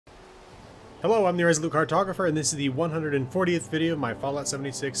Hello, I'm the Resolute Cartographer, and this is the 140th video of my Fallout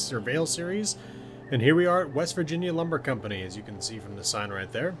 76 Surveyal series. And here we are at West Virginia Lumber Company, as you can see from the sign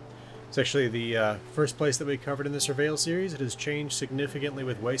right there. It's actually the first place that we covered in the Surveyal series. It has changed significantly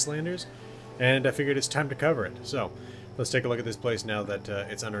with Wastelanders, and I figured it's time to cover it. So, let's take a look at this place now that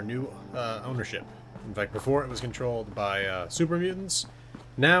it's under new ownership. In fact, before it was controlled by super mutants.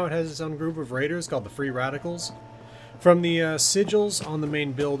 Now it has its own group of raiders called the Free Radicals. From the sigils on the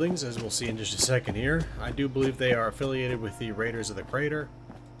main buildings, as we'll see in just a second here, I do believe they are affiliated with the Raiders of the Crater.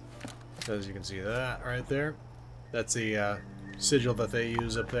 As you can see that right there. That's the sigil that they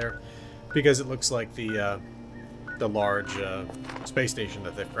use up there, because it looks like the large space station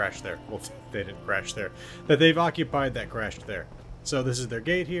that they've crashed there. Well, they didn't crash there. That they've occupied that crashed there. So this is their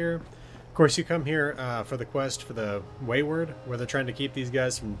gate here. Of course, you come here for the quest for the Wayward, where they're trying to keep these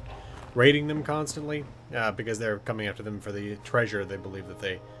guys from raiding them constantly, because they're coming after them for the treasure they believe that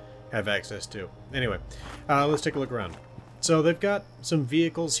they have access to. Anyway, let's take a look around. So they've got some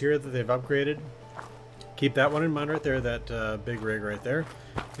vehicles here that they've upgraded. Keep that one in mind right there, that big rig right there.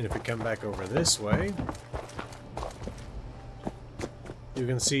 And if we come back over this way, you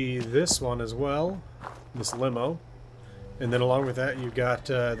can see this one as well, this limo. And then along with that, you've got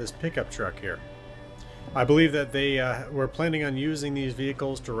this pickup truck here. I believe that they were planning on using these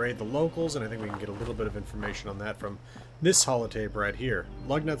vehicles to raid the locals, and I think we can get a little bit of information on that from this holotape right here.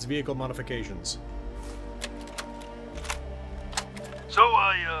 Lugnut's vehicle modifications. So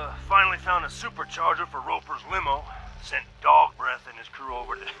I finally found a supercharger for Roper's limo. Sent Dog Breath and his crew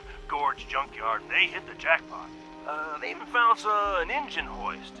over to Gourd's junkyard, and they hit the jackpot. They even found an engine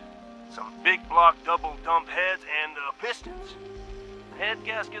hoist, some big block double dump heads, and pistons. Head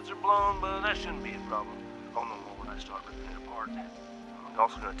gaskets are blown, but that shouldn't be a problem. I'll know more when I start ripping it apart. I'm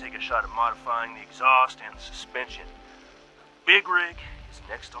also going to take a shot at modifying the exhaust and the suspension. The big rig is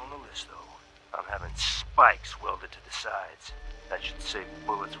next on the list, though. I'm having spikes welded to the sides. That should save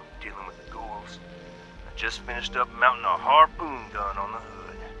bullets when dealing with the ghouls. I just finished up mounting a harpoon gun on the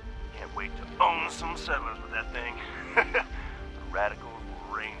hood. Can't wait to own some settlers with that thing. The Radicals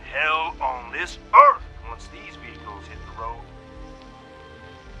will rain hell on this earth once these vehicles hit the road.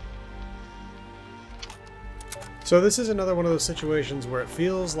 So this is another one of those situations where it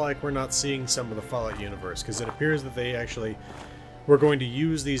feels like we're not seeing some of the Fallout universe, because it appears that they actually were going to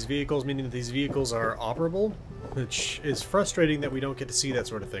use these vehicles, meaning that these vehicles are operable, which is frustrating that we don't get to see that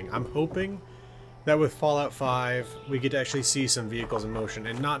sort of thing. I'm hoping that with Fallout 5 we get to actually see some vehicles in motion,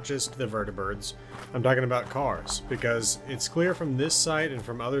 and not just the vertibirds. I'm talking about cars, because it's clear from this site and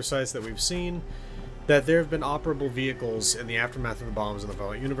from other sites that we've seen that there have been operable vehicles in the aftermath of the bombs in the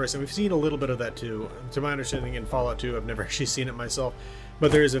Fallout universe, and we've seen a little bit of that too. To my understanding, in Fallout 2, I've never actually seen it myself,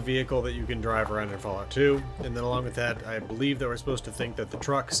 but there is a vehicle that you can drive around in Fallout 2, and then along with that, I believe that we're supposed to think that the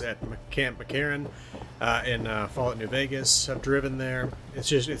trucks at Camp McCarran in Fallout New Vegas have driven there.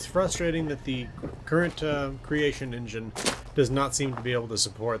 It's frustrating that the current creation engine does not seem to be able to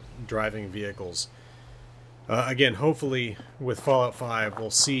support driving vehicles. Again, hopefully with Fallout 5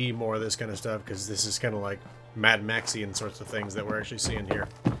 we'll see more of this kind of stuff, because this is kind of like Mad Maxian sorts of things that we're actually seeing here.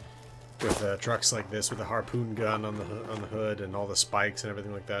 With trucks like this, with a harpoon gun on the hood and all the spikes and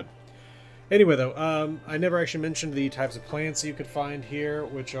everything like that. Anyway though, I never actually mentioned the types of plants you could find here,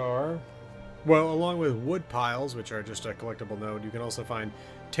 which are, well, along with wood piles, which are just a collectible node, you can also find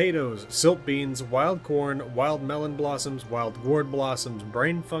Tatos, silt beans, wild corn, wild melon blossoms, wild gourd blossoms,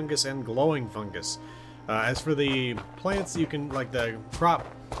 brain fungus, and glowing fungus. As for the plants, you can, like the crop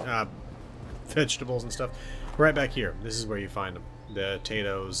vegetables and stuff, right back here. This is where you find them, the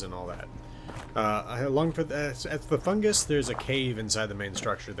Tatos and all that. Along for at the fungus, there's a cave inside the main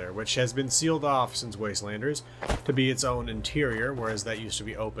structure there, which has been sealed off since Wastelanders to be its own interior, whereas that used to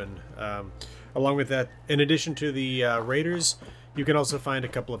be open. Along with that, in addition to the raiders, you can also find a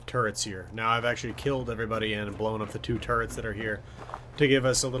couple of turrets here. Now, I've actually killed everybody and blown up the 2 turrets that are here to give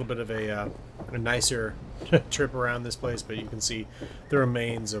us a little bit of a nicer trip around this place, but you can see the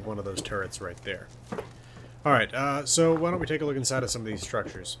remains of one of those turrets right there. Alright, so why don't we take a look inside of some of these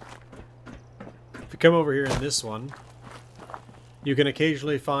structures. If you come over here in this one, you can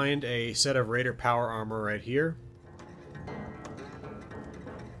occasionally find a set of Raider power armor right here.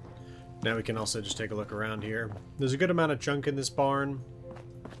 Now we can also just take a look around here. There's a good amount of junk in this barn.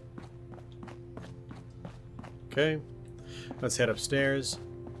 Okay. Let's head upstairs.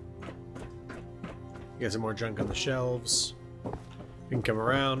 Get some more junk on the shelves. We can come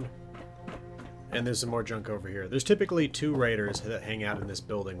around. And there's some more junk over here. There's typically 2 raiders that hang out in this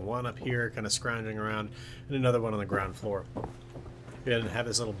building. One up here, kind of scrounging around, and another one on the ground floor. We have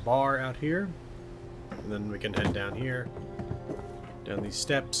this little bar out here. And then we can head down here. down these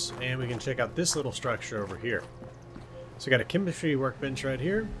steps, and we can check out this little structure over here. So we got a chemistry workbench right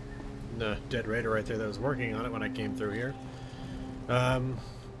here. The dead raider right there that was working on it when I came through here.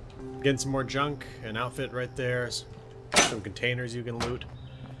 Getting some more junk, an outfit right there, some containers you can loot.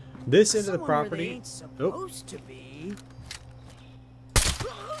 This end of the property.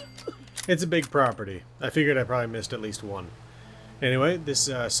 It's a big property. I figured I probably missed at least one. Anyway, this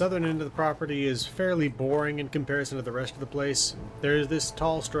southern end of the property is fairly boring in comparison to the rest of the place. There's this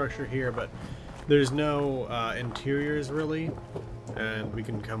tall structure here, but there's no interiors really. And we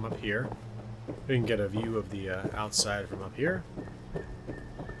can come up here. We can get a view of the outside from up here.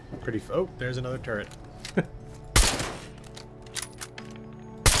 Pretty. Oh, there's another turret.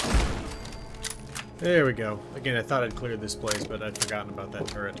 There we go. Again, I thought I'd cleared this place, but I'd forgotten about that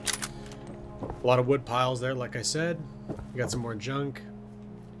turret. A lot of wood piles there, like I said. We got some more junk.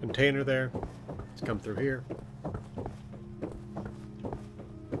 Container there. Let's come through here.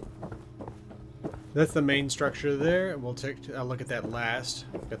 That's the main structure there. We'll take a look at that last.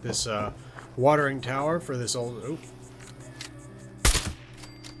 Got this watering tower for this old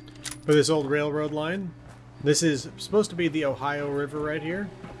railroad line. This is supposed to be the Ohio River right here,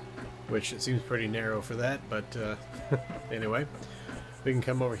 which it seems pretty narrow for that, but anyway, we can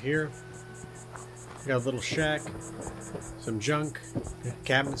come over here. We got a little shack, some junk,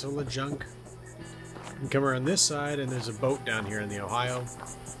 cabinets full of junk. We can come around this side, and there's a boat down here in the Ohio.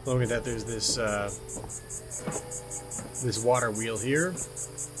 Look at that, there's this this water wheel here.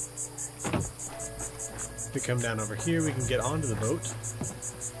 We come down over here, we can get onto the boat.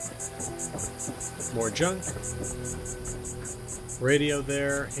 More junk. Radio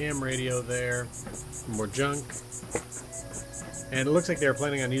there, ham radio there, more junk. And it looks like they're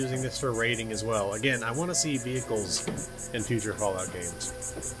planning on using this for raiding as well. Again, I want to see vehicles in future Fallout games.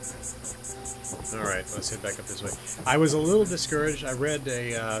 Alright, let's head back up this way. I was a little discouraged. I read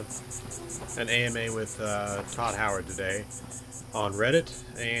an AMA with Todd Howard today on Reddit,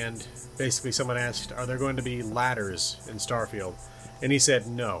 and basically someone asked, are there going to be ladders in Starfield? And he said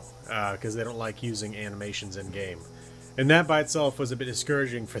no, because they don't like using animations in-game. And that by itself was a bit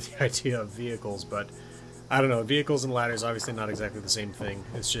discouraging for the idea of vehicles, but I don't know, vehicles and ladders obviously not exactly the same thing.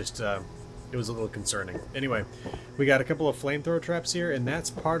 It's just, it was a little concerning. Anyway, we got a couple of flamethrower traps here, and that's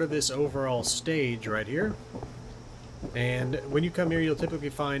part of this overall stage right here. And when you come here, you'll typically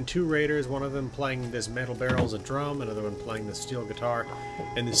find two raiders, one of them playing this metal barrel as a drum, another one playing the steel guitar,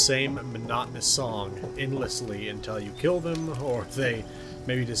 and the same monotonous song endlessly until you kill them, or they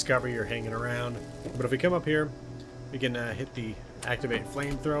maybe discover you're hanging around. But if we come up here, we can hit the activate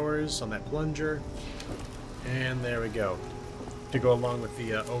flamethrowers on that plunger, and there we go, to go along with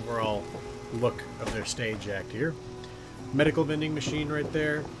the overall look of their stage act here. Medical vending machine right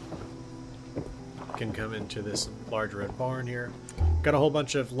there. Can come into this large red barn here. Got a whole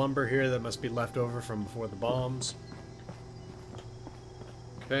bunch of lumber here that must be left over from before the bombs.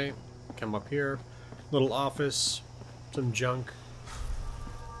 Okay, come up here. Little office, some junk.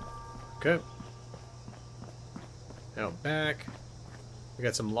 Okay. Out back, we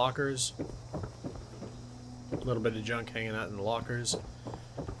got some lockers. A little bit of junk hanging out in the lockers.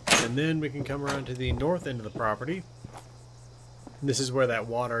 And then we can come around to the north end of the property. This is where that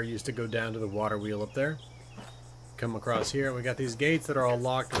water used to go down to the water wheel up there. Come across here, we got these gates that are all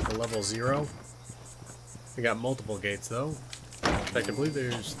locked with a level 0. We got multiple gates though. In fact, I believe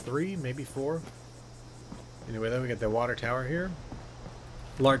there's 3, maybe 4. Anyway, then we got the water tower here.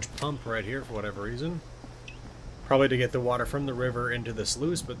 Large pump right here for whatever reason. Probably to get the water from the river into the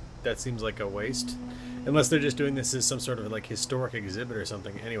sluice, but that seems like a waste. Unless they're just doing this as some sort of like historic exhibit or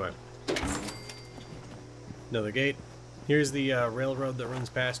something. Anyway. Another gate. Here's the railroad that runs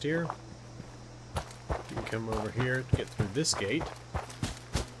past here. You can come over here to get through this gate.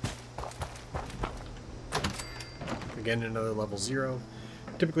 Again, another level 0.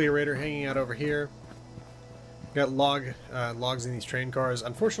 Typically a raider hanging out over here. Got logs in these train cars.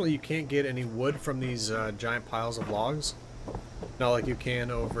 Unfortunately, you can't get any wood from these giant piles of logs. Not like you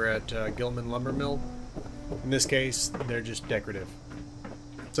can over at Gilman Lumber Mill. In this case, they're just decorative.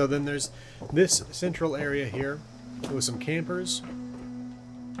 So then there's this central area here with some campers,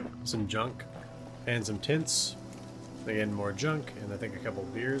 some junk, and some tents. Again, more junk, and I think a couple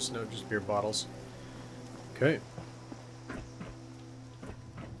of beers. No, just beer bottles. Okay.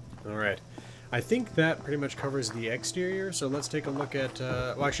 Alright. I think that pretty much covers the exterior, so let's take a look at...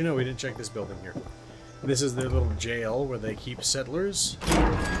 well, actually, no, we didn't check this building here. This is their little jail where they keep settlers. You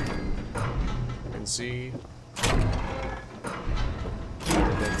can see...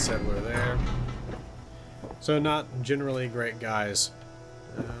 the dead settler there. So not generally great guys.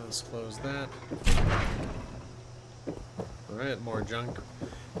 Let's close that. Alright, more junk.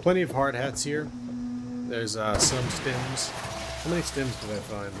 Plenty of hard hats here. There's some stems. How many stems did I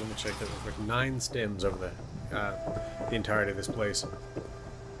find? Let me check that real quick. 9 stems over the entirety of this place.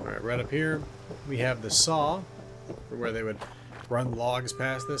 Alright, right up here we have the saw, for where they would run logs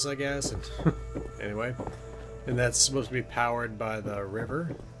past this, I guess. And anyway, and that's supposed to be powered by the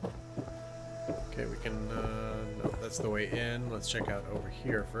river. Okay, we can, no, that's the way in. Let's check out over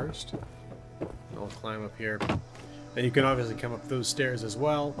here first. I'll climb up here. And you can obviously come up those stairs as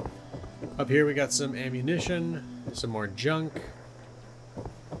well. Up here we got some ammunition, some more junk.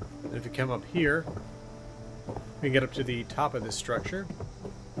 And if you come up here, we can get up to the top of this structure.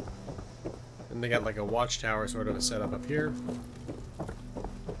 And they got like a watchtower sort of a setup up here.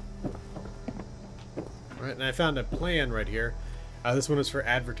 Alright, and I found a plan right here. This one is for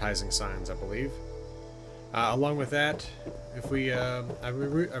advertising signs, I believe. Along with that, if we, I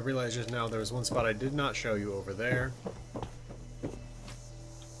realized just now there was one spot I did not show you over there.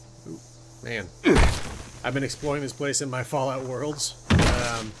 Ooh, man. I've been exploring this place in my Fallout worlds.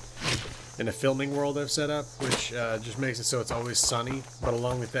 In a filming world I've set up, which just makes it so it's always sunny. But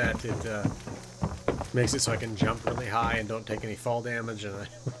along with that, it makes it so I can jump really high and don't take any fall damage. And I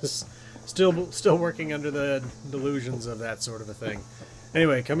was still working under the delusions of that sort of a thing.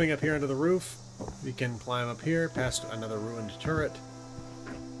 Anyway, coming up here under the roof, we can climb up here past another ruined turret.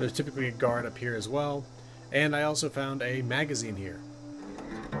 There's typically a guard up here as well. And I also found a magazine here.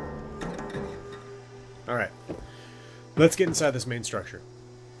 Alright, let's get inside this main structure.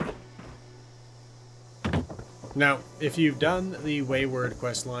 Now, if you've done the Wayward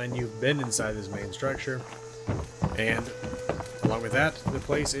questline, you've been inside this main structure, and along with that, the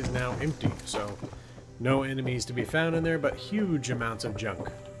place is now empty, so no enemies to be found in there, but huge amounts of junk.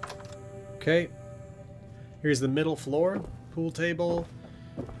 Okay, here's the middle floor, pool table,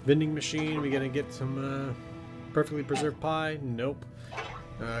 vending machine. We gonna get some perfectly preserved pie? Nope.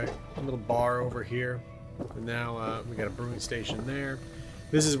 A little bar over here. And now we got a brewing station there.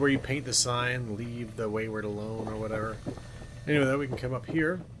 This is where you paint the sign, leave the Wayward alone or whatever. Anyway, then we can come up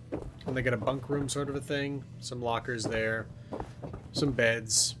here, and they got a bunk room sort of a thing. Some lockers there, some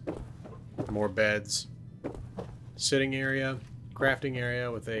beds, more beds, sitting area, crafting area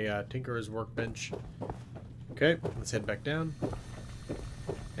with a tinkerer's workbench. Okay, let's head back down.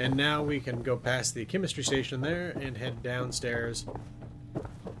 And now we can go past the chemistry station there and head downstairs.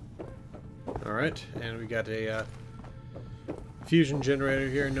 Alright, and we got a fusion generator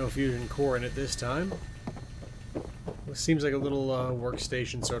here, no fusion core in it this time. It seems like a little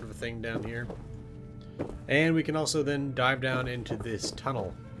workstation sort of a thing down here. And we can also then dive down into this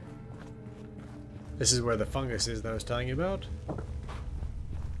tunnel. This is where the fungus is that I was telling you about.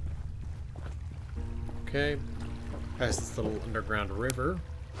 Okay, past this little underground river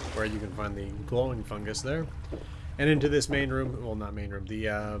where you can find the glowing fungus there. And into this main room, well not main room,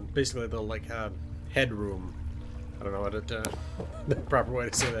 the basically the like head room. I don't know what the proper way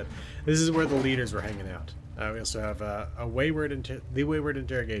to say that. This is where the leaders were hanging out. We also have the Wayward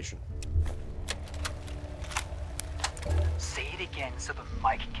interrogation. Say it again so the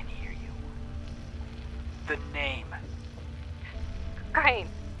mic can hear you. The name. Crane.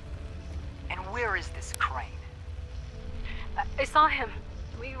 And where is this Crane? I saw him.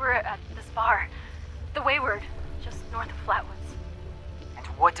 We were at this bar. The Wayward, just north of Flatwoods. And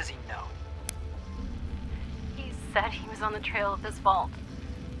what does he know? He said he was on the trail of this vault.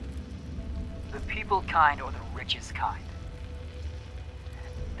 The people kind or the riches kind?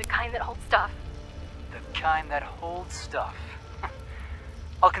 The kind that holds stuff. The kind that holds stuff.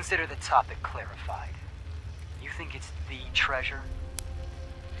 I'll consider the topic clarified. You think it's the treasure?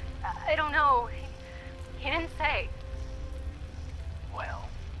 I don't know. He didn't say. Well,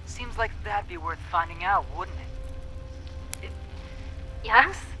 seems like that'd be worth finding out, wouldn't it?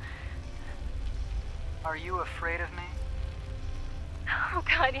 Yes? Are you afraid of me? Oh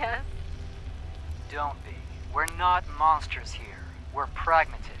God, yes. Don't be. We're not monsters here. We're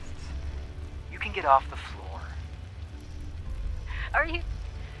pragmatists. You can get off the floor. Are you...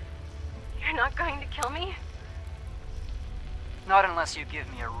 You're not going to kill me? Not unless you give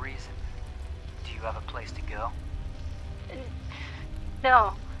me a reason. Do you have a place to go?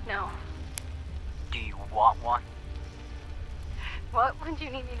 No. Do you want one? What would you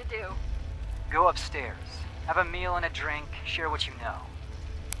need me to do? Go upstairs. Have a meal and a drink. Share what you know.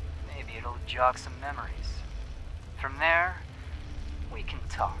 Maybe it'll jog some memories. From there, we can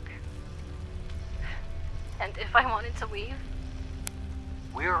talk. And if I wanted to leave?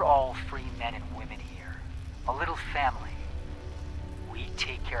 We're all free men and women here. A little family. We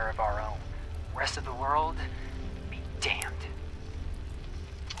take care of our own. Rest of the world, be damned.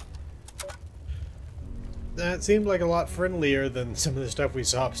 That seemed like a lot friendlier than some of the stuff we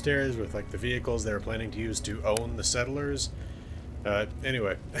saw upstairs with like the vehicles they were planning to use to own the settlers.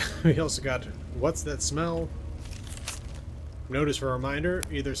 Anyway, we also got, what's that smell? Notice for a reminder,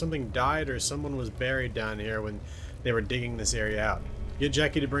 either something died or someone was buried down here when they were digging this area out. Get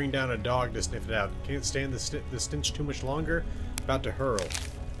Jackie to bring down a dog to sniff it out. Can't stand the stench too much longer. About to hurl.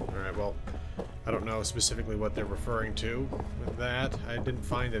 Alright, well, I don't know specifically what they're referring to with that. I didn't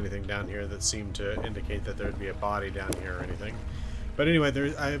find anything down here that seemed to indicate that there'd be a body down here or anything. But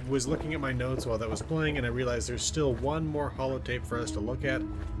anyway, I was looking at my notes while that was playing, and I realized there's still one more holotape for us to look at,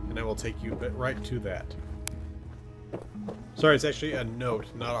 and I will take you right to that. Sorry, it's actually a note,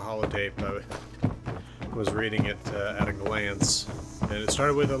 not a holotape. I was reading it at a glance, and it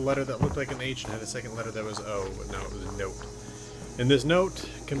started with a letter that looked like an H and had a second letter that was O, but no, it was a note. And this note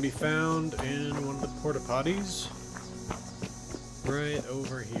can be found in one of the porta potties right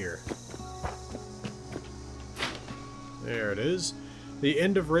over here. There it is. The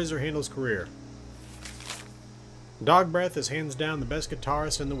end of Razor Handle's career. Dog Breath is hands down the best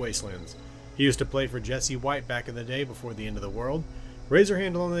guitarist in the Wastelands. He used to play for Jesse White back in the day before the end of the world. Razor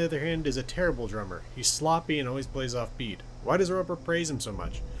Handle, on the other hand, is a terrible drummer. He's sloppy and always plays off beat. Why does Roper praise him so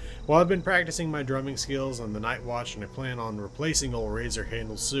much? Well, I've been practicing my drumming skills on the Night Watch, and I plan on replacing old Razor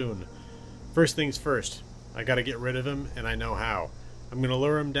Handle soon. First things first, I gotta get rid of him, and I know how. I'm gonna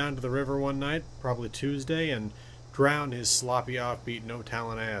lure him down to the river one night, probably Tuesday, and drown his sloppy offbeat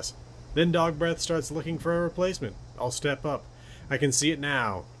no-talent ass. Then Dog Breath starts looking for a replacement. I'll step up. I can see it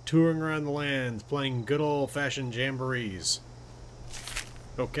now, touring around the lands, playing good old-fashioned jamborees.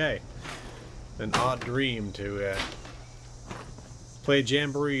 Okay. An odd dream to play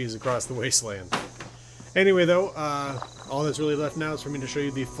jamborees across the wasteland. Anyway, though, all that's really left now is for me to show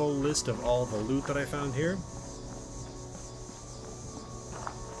you the full list of all the loot that I found here.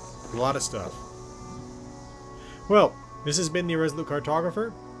 A lot of stuff. Well, this has been the Irresolute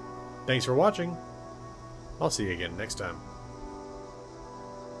Cartographer. Thanks for watching. I'll see you again next time.